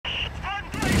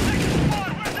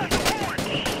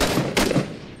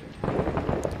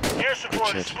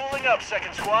support spooling up,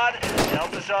 second squad.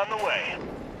 Help is on the way.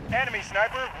 Enemy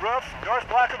sniper, roof, north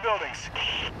block of buildings.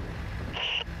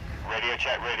 Radio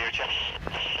check, radio check.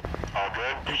 All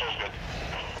good? All good.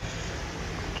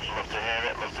 Love to hear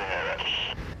it, love to hear it.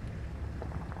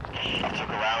 I took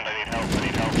a round, I need help, I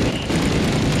need help.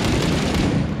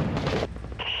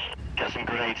 Get some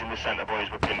grenades in the center, boys,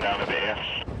 we're pinned down a bit here.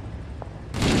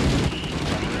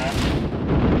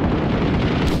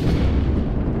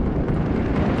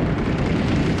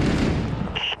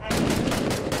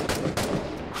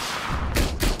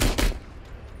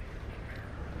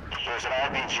 There's an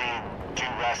RPG due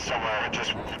rest somewhere,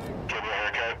 just give me a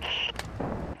haircut.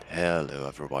 Hello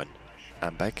everyone,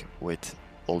 I'm back with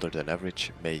older than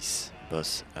average Mace,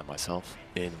 Buzz and myself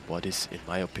in what is, in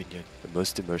my opinion, the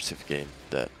most immersive game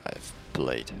that I've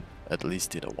played, at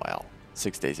least in a while.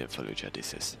 6 Days in Fallujah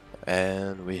this is.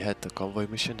 And we had the convoy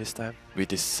mission this time. We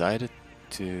decided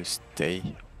to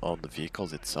stay on the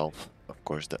vehicles itself. Of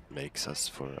course that makes us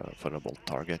for a vulnerable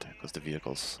target, because the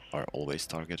vehicles are always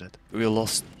targeted. We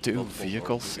lost 2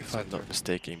 vehicles if I'm not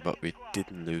mistaken, but we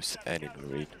didn't lose any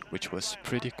marine, which was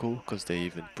pretty cool, because they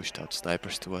even pushed out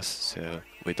snipers to us, so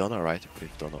we've done alright.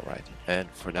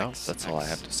 And for now, that's all I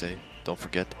have to say. Don't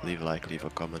forget, leave a like, leave a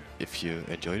comment if you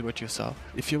enjoyed what you saw.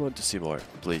 If you want to see more,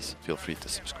 please feel free to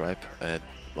subscribe and,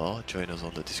 well, join us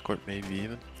on the Discord maybe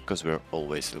even, because we're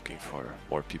always looking for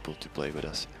more people to play with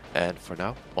us. And for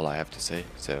now, all I have to say,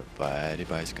 so bye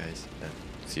guys, and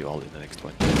see you all in the next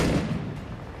one.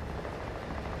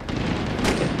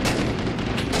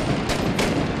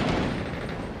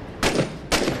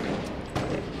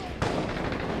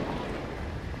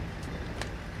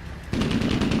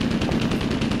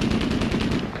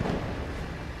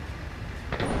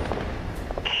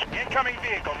 Incoming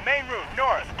vehicle, main route,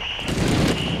 north.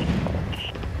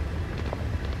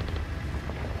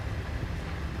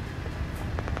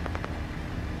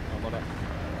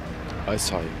 I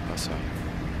saw you. Northwest.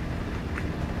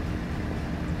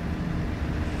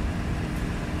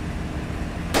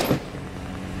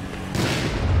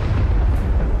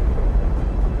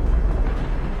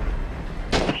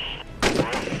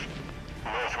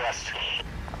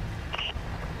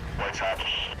 White top.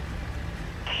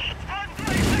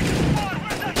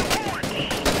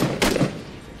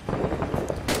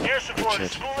 Air support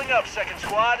is spooling up, second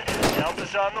squad. Help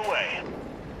is on the way.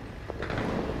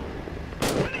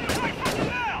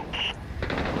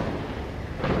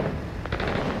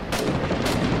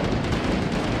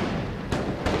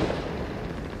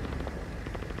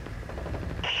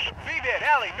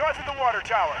 Alley, north of the water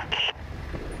tower.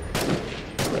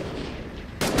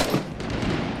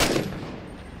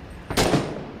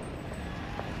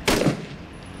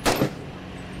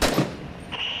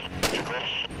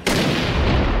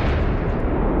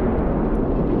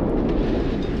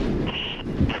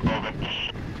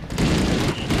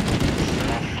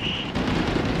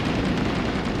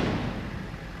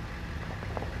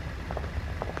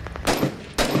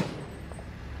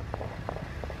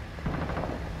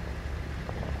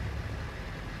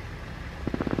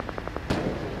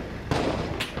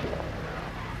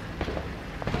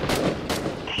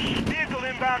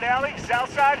 Inbound alley,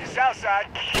 south side.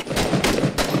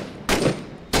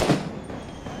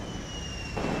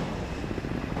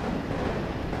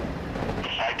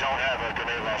 I don't have a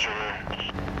grenade launcher here.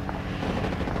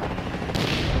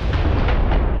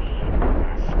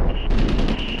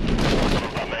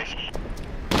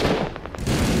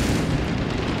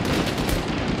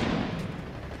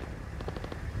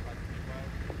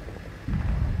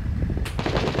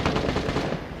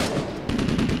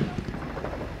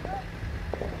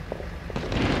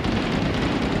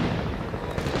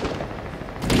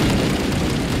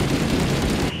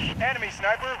 Enemy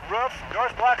sniper, roof,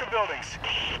 north block of buildings.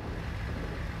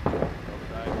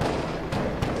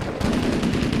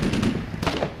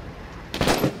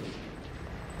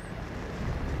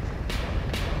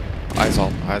 Eyes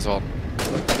on.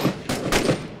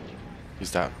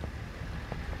 He's down.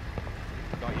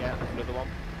 Not yet, another one.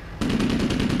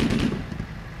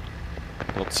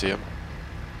 Don't see him.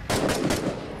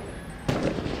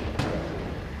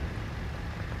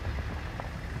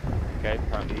 Okay,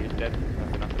 apparently he's dead.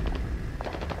 Nothing happened.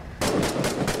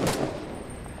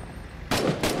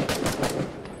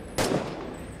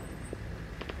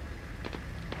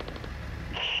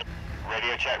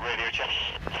 Radio check.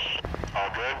 All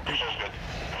good? All good.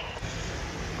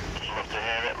 Love to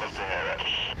hear it.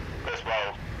 This well.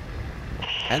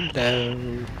 Hello.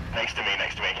 Next to me.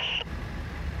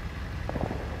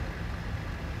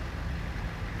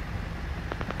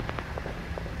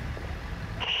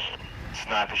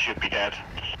 Sniper should be dead. 1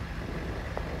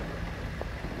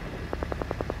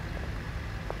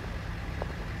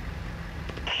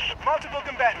 multiple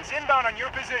combatants inbound on your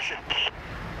position.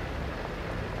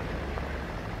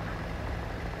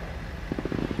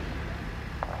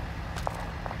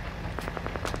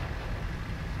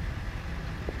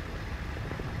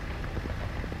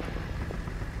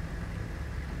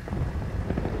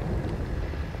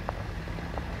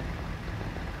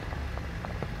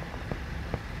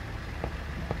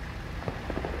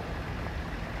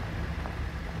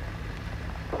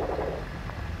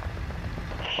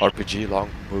 RPG long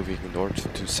moving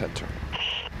north to center.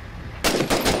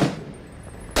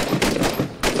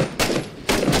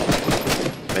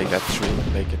 Make it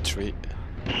three, make it three.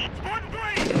 Squad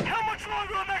 3, how much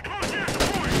longer on that close air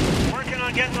support? Working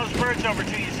on getting those birds over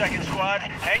to you, second squad.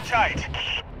 Hang tight.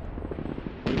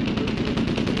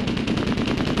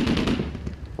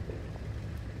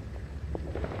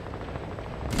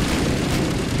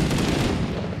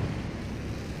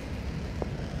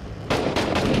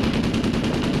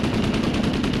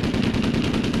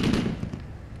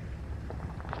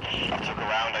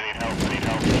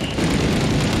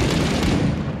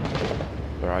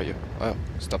 Where are you? Oh,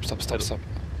 stop.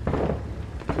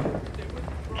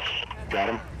 Got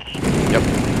him. Yep.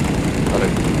 Got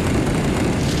it.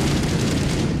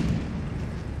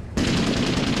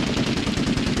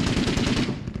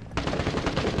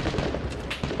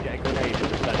 Yeah, grenade in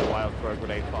the center while throw a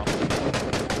grenade bomb.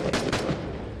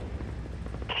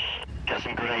 Get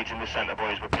some grenades in the center,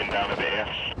 boys. We're pinned down a bit here.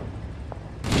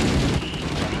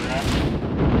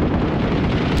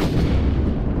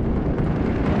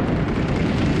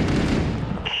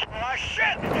 Ah,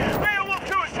 shit! Beowulf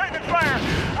 2 is taking fire!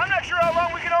 I'm not sure how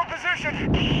long we can hold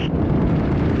position.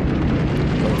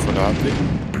 Going for the RP.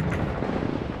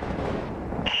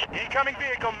 Incoming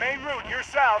vehicle, main route, you're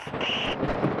south.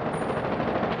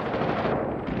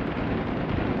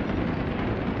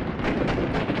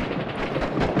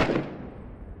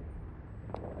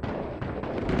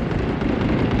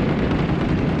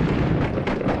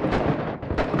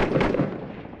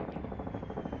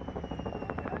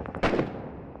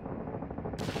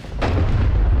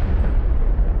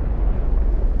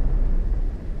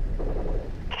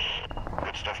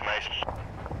 Good stuff, mate.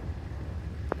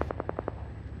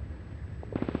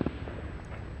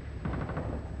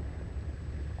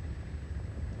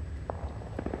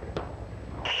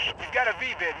 We've got a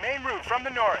V-bid, main route from the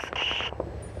north.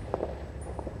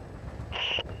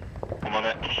 I'm on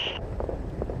it.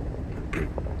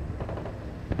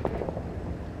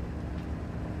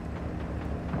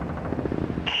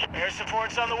 Air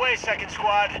support's on the way, second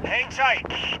squad. Hang tight.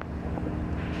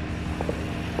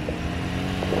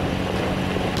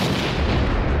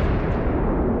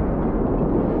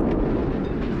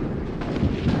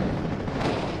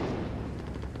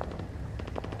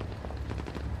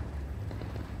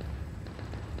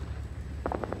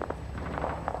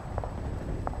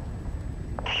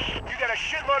 You got a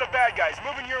shitload of bad guys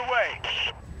moving your way.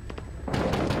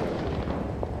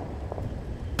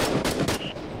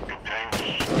 Good ping.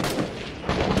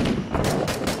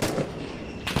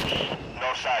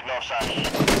 North side, north side.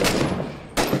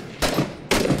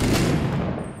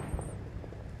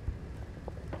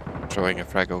 Throwing a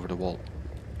frag over the wall.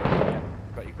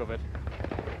 Got you covered.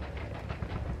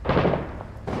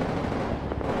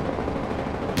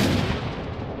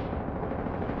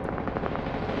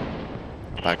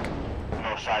 Back.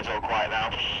 North side's all quiet now.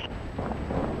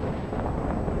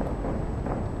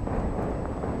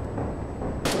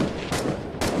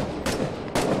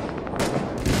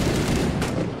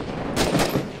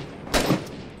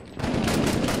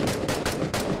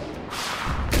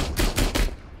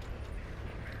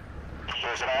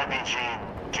 There's an RPG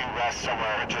due west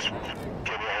somewhere. Just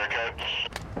give me a haircut.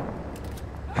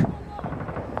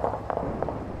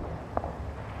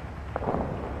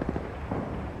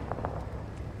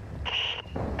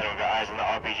 Anyone got eyes on the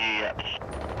RPG yet?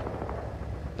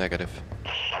 Negative.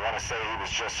 I want to say he was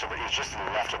just to the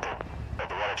left of the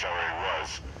water tower where he was.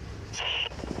 So,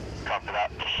 copy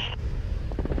that.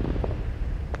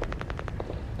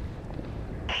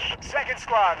 Second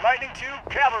squad, Lightning 2,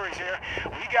 cavalry's here.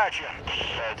 We got you.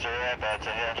 Beds are here, beds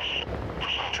are here.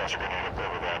 Trust we're gonna go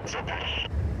with that. It's okay.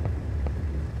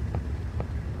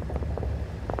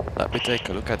 Let me take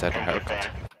a look at that haircut.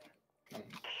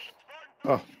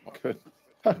 Oh, good.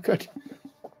 Oh, good.